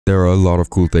There are a lot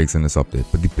of cool things in this update,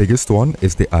 but the biggest one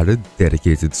is they added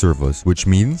dedicated servers, which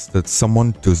means that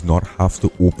someone does not have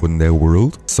to open their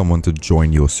world, someone to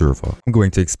join your server. I'm going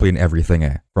to explain everything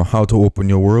here, from how to open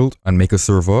your world and make a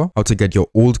server, how to get your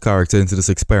old character into this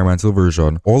experimental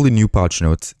version, all the new patch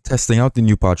notes, testing out the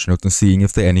new patch notes and seeing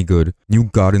if they're any good, new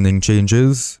gardening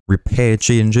changes, repair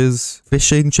changes,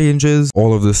 fishing changes,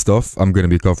 all of this stuff I'm going to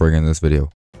be covering in this video.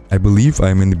 I believe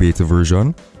I'm in the beta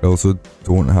version. I also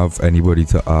don't have anybody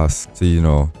to ask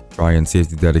to, try and see if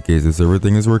the dedicated server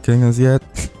thing is working as yet.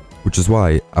 Which is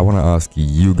why I want to ask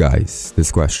you guys this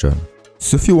question.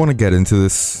 So if you want to get into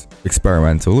this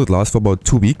experimental, it lasts for about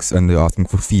 2 weeks and they're asking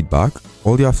for feedback.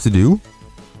 All you have to do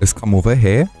is come over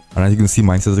here. And as you can see,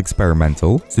 mine says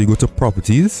experimental. So you go to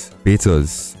properties,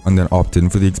 betas, and then opt in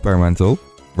for the experimental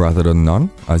rather than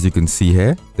none. As you can see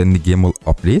here, then the game will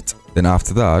update. Then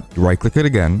after that, you right click it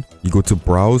again, you go to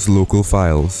browse local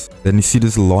files. Then you see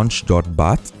this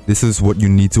launch.bat. This is what you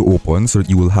need to open so that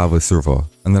you will have a server.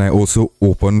 And then I also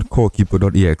opened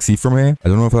corekeeper.exe from here. I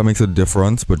don't know if that makes a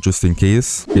difference, but just in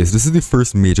case. Okay, so this is the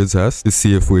first major test to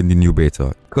see if we're in the new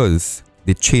beta. Because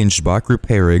they changed back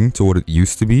repairing to what it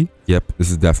used to be. Yep,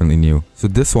 this is definitely new. So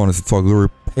this one is to toggle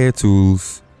repair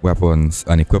tools, weapons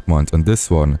and equipment, and this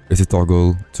one is a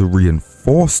toggle to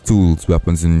reinforce tools,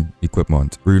 weapons and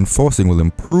equipment. Reinforcing will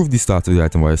improve the stats of the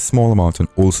item by a small amount and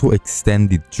also extend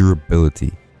the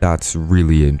durability. That's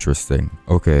really interesting.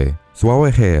 Okay, so while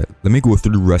we're here, let me go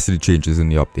through the rest of the changes in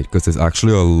the update because there's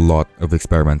actually a lot of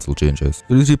experimental changes.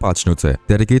 So there's the patch notes here.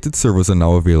 Dedicated servers are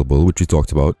now available, which we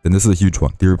talked about. Then this is a huge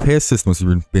one. The repair system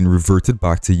has been reverted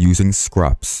back to using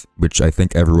scraps, which I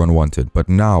think everyone wanted. But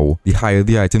now, the higher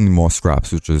the item, the more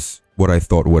scraps, which is what I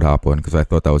thought would happen because I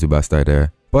thought that was the best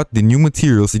idea. But the new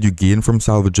materials that you gain from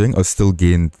salvaging are still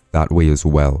gained that way as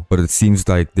well. But it seems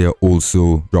like they're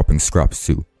also dropping scraps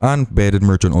too. And Bearded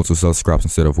Merchant also sells scraps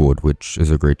instead of wood, which is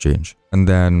a great change. And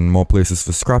then more places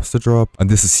for scraps to drop. And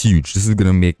this is huge. This is going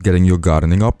to make getting your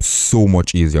gardening up so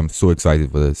much easier. I'm so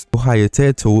excited for this. Higher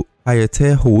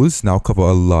tier hoes now cover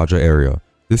a larger area.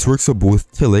 This works for both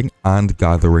tilling and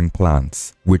gathering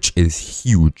plants, which is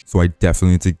huge. So I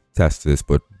definitely need to test this,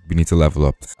 but we need to level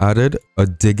up. Added a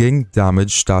digging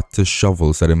damage stat to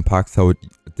shovels that impacts how it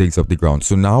digs up the ground.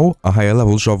 So now a higher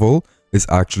level shovel is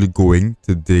actually going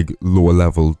to dig lower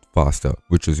level faster,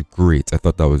 which is great. I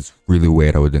thought that was really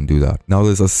weird how it didn't do that. Now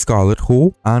there's a scarlet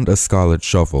hoe and a scarlet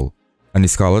shovel. And the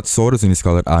scarlet sword is in the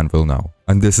scarlet anvil now.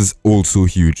 And this is also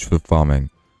huge for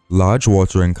farming. Large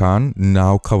watering can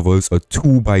now covers a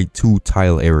 2x2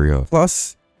 tile area.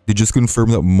 Plus, they just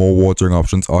confirmed that more watering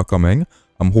options are coming.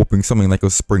 I'm hoping something like a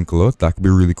sprinkler, that could be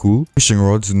really cool. Fishing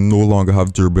rods no longer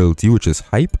have durability, which is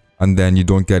hype. And then you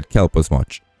don't get kelp as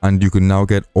much. And you can now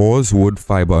get ores, wood,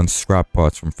 fiber, and scrap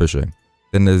parts from fishing.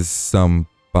 Then there's some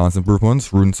balance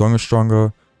improvements. Rune Song is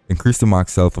stronger. Increase the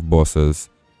max health of bosses.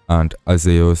 And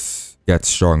Azeus gets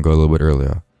stronger a little bit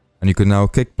earlier. And you can now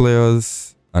kick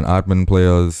players and admin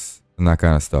players and that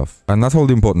kind of stuff. And that's all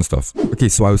the important stuff. Okay,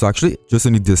 so I was actually just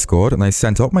in the Discord and I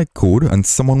sent out my code and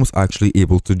someone was actually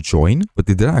able to join, but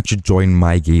they didn't actually join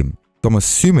my game. So I'm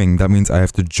assuming that means I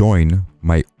have to join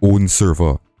my own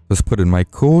server. Just put in my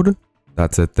code.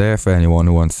 That's it there for anyone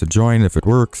who wants to join if it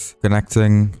works.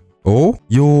 Connecting. Oh,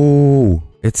 yo,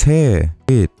 it's here.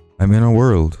 Wait, I'm in a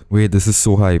world. Wait, this is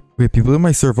so hype. Wait, people in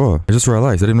my server. I just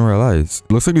realized. I didn't realize.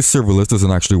 It looks like the server list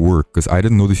doesn't actually work because I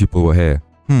didn't know these people were here.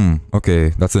 Okay,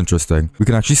 that's interesting. We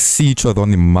can actually see each other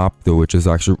on the map though, which is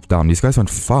actually... Damn, these guys went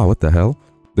far. What the hell?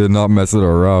 They're not messing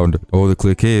around. Oh, the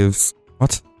clear caves.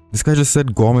 What? This guy just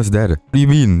said Gorm is dead. What do you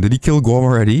mean? Did he kill Gorm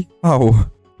already? Oh.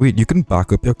 Wait, you can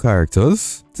back up your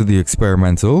characters to the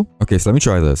experimental. Okay, so let me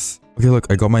try this. Okay, look,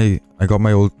 I got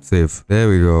my old save. There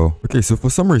we go. Okay, so for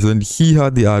some reason, he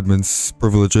had the admin's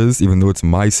privileges, even though it's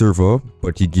my server,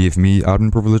 but he gave me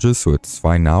admin privileges, so it's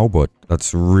fine now, but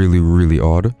that's really, really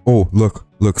odd. Oh, look,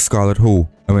 Scarlet Hoe.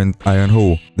 I mean, Iron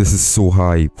Hoe. This is so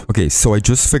hype. Okay, so I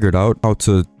just figured out how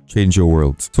to change your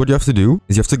world. So what you have to do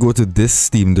is you have to go to this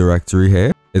Steam directory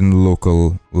here in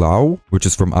local lao, which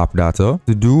is from app data.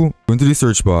 Go into the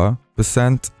search bar,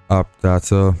 %app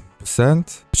data,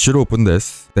 %. It should open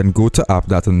this. Then go to app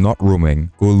data not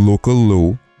roaming, go local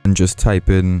low, and just type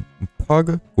in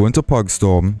pug, go into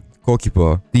pugstorm,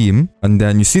 corekeeper, theme, and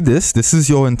then you see this. This is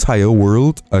your entire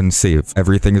world and save.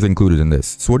 Everything is included in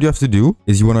this. So what you have to do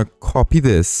is you want to copy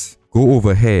this, go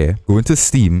over here, go into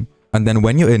Steam, and then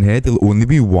when you're in here, there'll only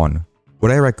be one.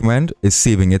 What I recommend is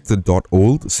saving it to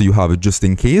 .old so you have it just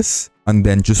in case, and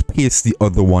then just paste the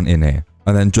other one in here.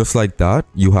 And then just like that,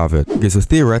 you have it. Okay, so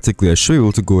theoretically, I should be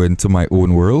able to go into my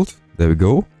own world. There we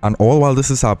go. And all while this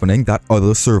is happening, that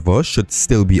other server should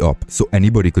still be up, so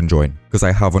anybody can join, because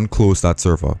I haven't closed that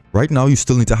server. Right now, you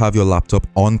still need to have your laptop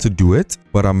on to do it,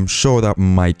 but I'm sure that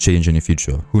might change in the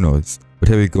future. Who knows? But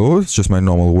here we go. It's just my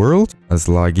normal world, as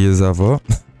laggy as ever.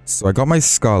 So I got my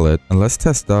Scarlet, and let's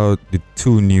test out the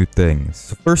 2 new things.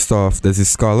 So first off, there's the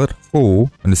Scarlet Hoe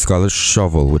and the Scarlet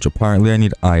Shovel, which apparently I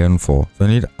need iron for. So I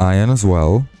need iron as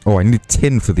well. Oh, I need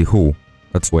tin for the hoe.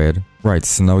 That's weird. Right,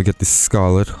 so now we get the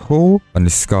Scarlet Hoe and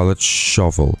the Scarlet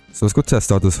Shovel. So let's go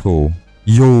test out this hoe.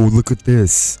 Yo, look at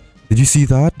this. Did you see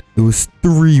that? It was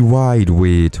 3 wide.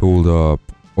 Wait, hold up.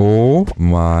 Oh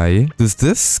my. Does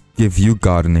this give you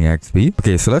gardening XP?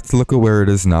 Okay, so let's look at where it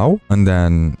is now. And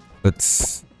then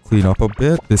let's clean up a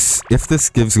bit. If this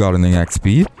gives gardening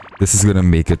XP, this is gonna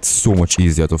make it so much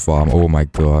easier to farm. Oh my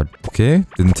god. Okay,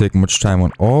 didn't take much time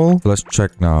on all. So let's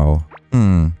check now.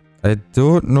 I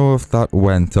don't know if that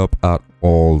went up at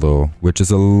all though, which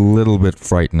is a little bit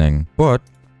frightening. But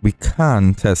we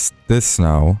can test this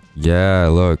now. Yeah,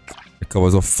 look. It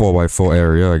covers a 4x4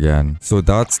 area again. So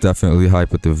that's definitely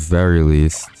hype at the very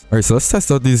least. Alright, so let's test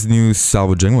out these new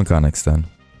salvaging mechanics then.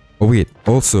 Oh wait,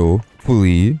 also,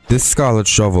 hopefully, this Scarlet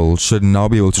Shovel should now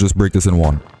be able to just break this in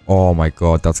one. Oh my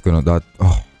god,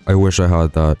 oh, I wish I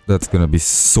had that. That's gonna be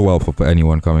so helpful for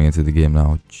anyone coming into the game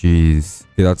now. Jeez.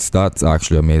 Okay, that's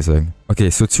actually amazing.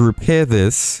 Okay, so to repair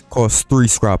this, costs 3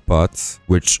 scrap parts,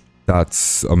 which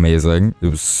that's amazing. It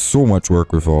was so much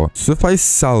work before. So if I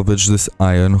salvage this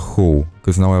iron hoe,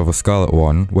 because now I have a Scarlet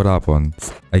one, what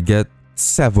happens? I get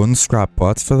 7 scrap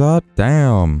parts for that?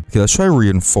 Damn. Okay, let's try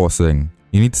reinforcing.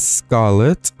 You need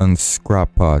Scarlet and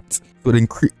scrap parts. So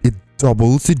it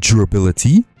doubles the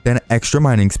durability, then extra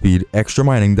mining speed, extra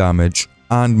mining damage,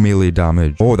 and melee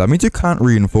damage. Oh, that means you can't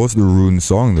reinforce the rune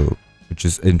song though, which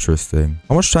is interesting.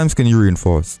 How much times can you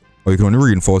reinforce? Oh, you can only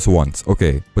reinforce once.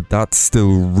 Okay, but that's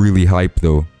still really hype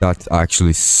though. That's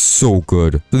actually so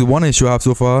good. So the one issue I have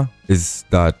so far is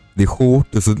that the hoe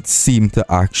doesn't seem to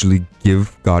actually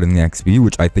give gardening XP,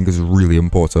 which I think is really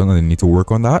important, and I need to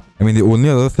work on that. I mean, the only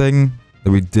other thing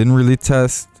that we didn't really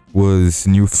test was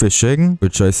new fishing,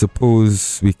 which I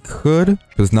suppose we could,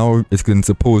 because now it can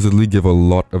supposedly give a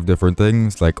lot of different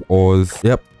things like ores.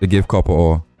 Yep, it gave copper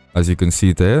ore, as you can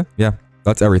see there. Yeah,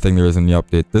 that's everything there is in the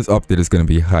update. This update is going to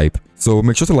be hype. So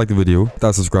make sure to like the video, hit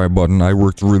that subscribe button. I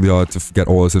worked really hard to get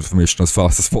all this information as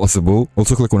fast as possible.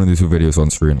 Also click one of these 2 videos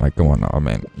on screen. Like, come on now,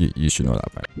 man. You should know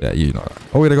that, man. Yeah, you know that.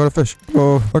 Oh wait, I got a fish.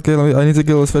 Oh, okay, I need to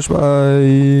kill this fish.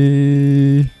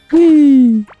 Bye.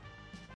 Whee!